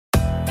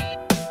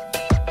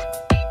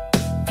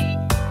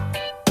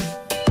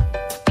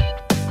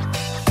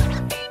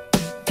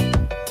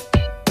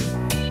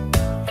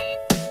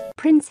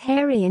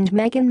Harry and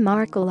Meghan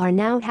Markle are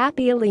now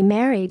happily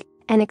married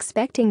and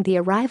expecting the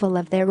arrival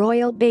of their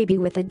royal baby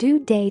with a due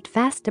date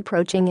fast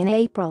approaching in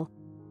April.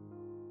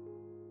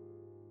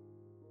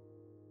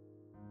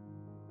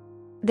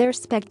 Their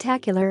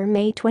spectacular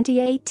May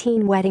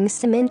 2018 wedding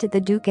cemented the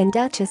Duke and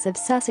Duchess of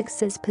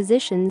Sussex's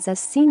positions as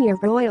senior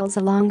royals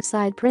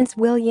alongside Prince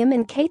William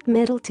and Kate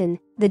Middleton,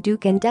 the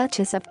Duke and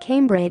Duchess of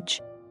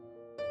Cambridge.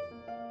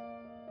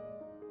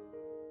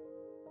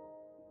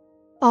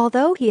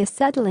 Although he is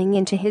settling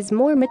into his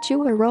more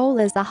mature role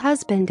as a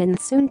husband and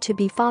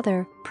soon-to-be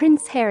father,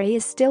 Prince Harry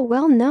is still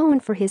well known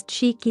for his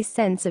cheeky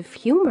sense of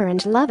humor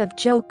and love of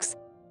jokes.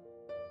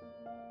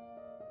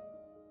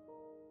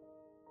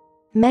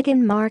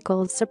 Meghan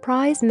Markle's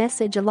surprise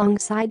message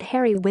alongside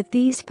Harry with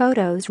these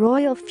photos.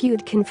 Royal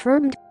feud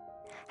confirmed.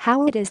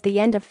 How it is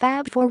the end of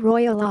Fab 4.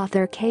 Royal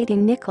author Katie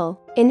Nicholl,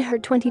 in her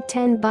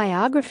 2010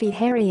 biography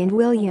Harry and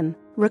William,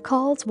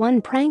 recalls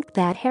one prank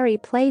that Harry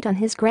played on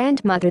his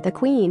grandmother the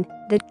Queen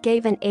that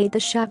gave an the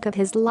shock of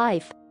his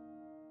life.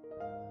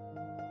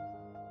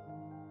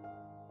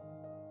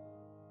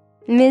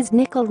 Ms.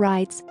 Nicholl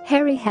writes,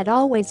 Harry had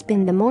always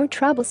been the more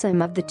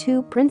troublesome of the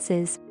two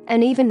princes,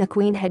 and even the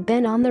Queen had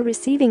been on the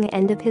receiving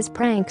end of his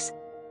pranks.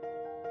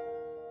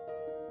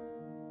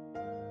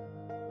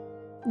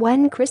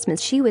 One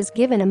Christmas she was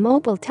given a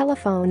mobile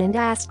telephone and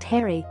asked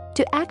Harry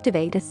to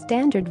activate a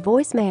standard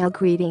voicemail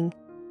greeting.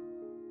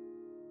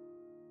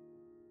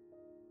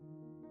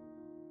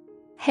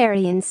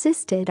 Harry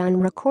insisted on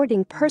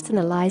recording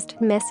personalized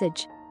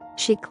message.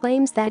 She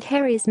claims that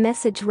Harry's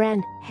message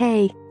ran,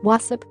 "Hey,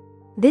 what's up?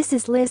 This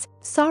is Liz,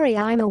 sorry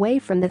I'm away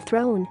from the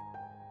throne."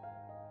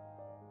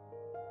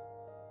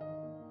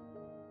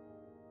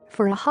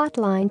 For a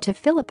hotline to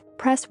Philip,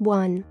 press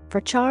 1,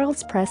 for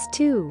Charles press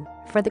 2,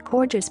 for the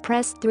gorgeous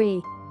press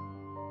 3.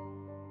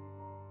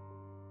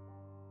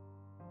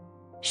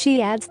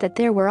 She adds that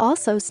there were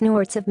also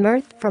snorts of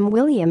mirth from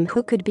William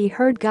who could be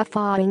heard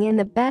guffawing in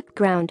the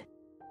background.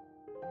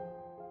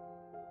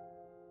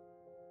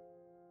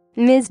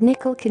 Ms.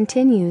 Nicholl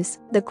continues,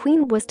 the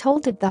Queen was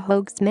told of the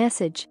hoax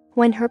message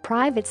when her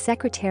private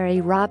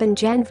secretary Robin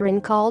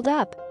Janvrin called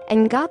up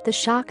and got the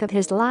shock of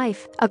his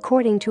life,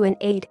 according to an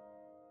aide.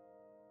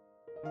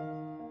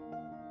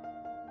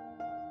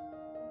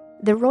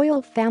 The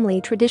royal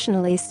family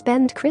traditionally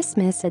spend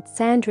Christmas at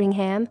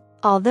Sandringham,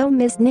 although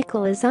Ms.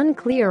 Nicholl is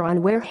unclear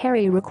on where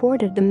Harry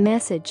recorded the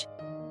message.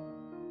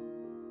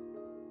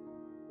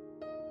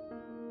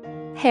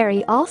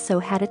 Harry also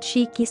had a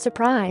cheeky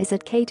surprise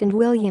at Kate and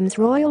William's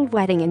royal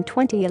wedding in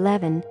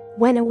 2011,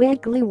 when a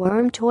wiggly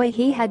worm toy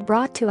he had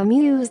brought to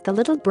amuse the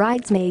little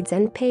bridesmaids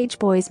and page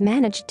boys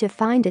managed to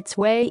find its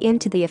way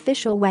into the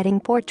official wedding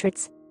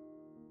portraits.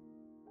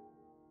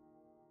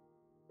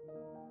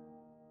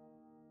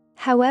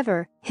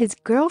 However, his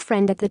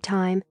girlfriend at the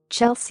time,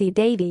 Chelsea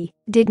Davy,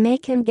 did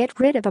make him get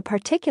rid of a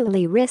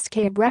particularly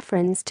risque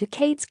reference to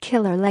Kate's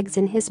killer legs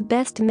in his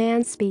best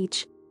man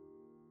speech.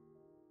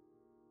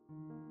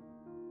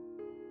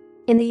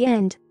 In the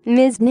end,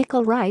 Ms.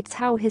 Nicholl writes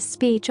how his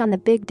speech on the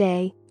big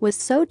day was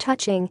so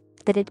touching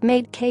that it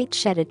made Kate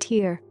shed a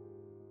tear.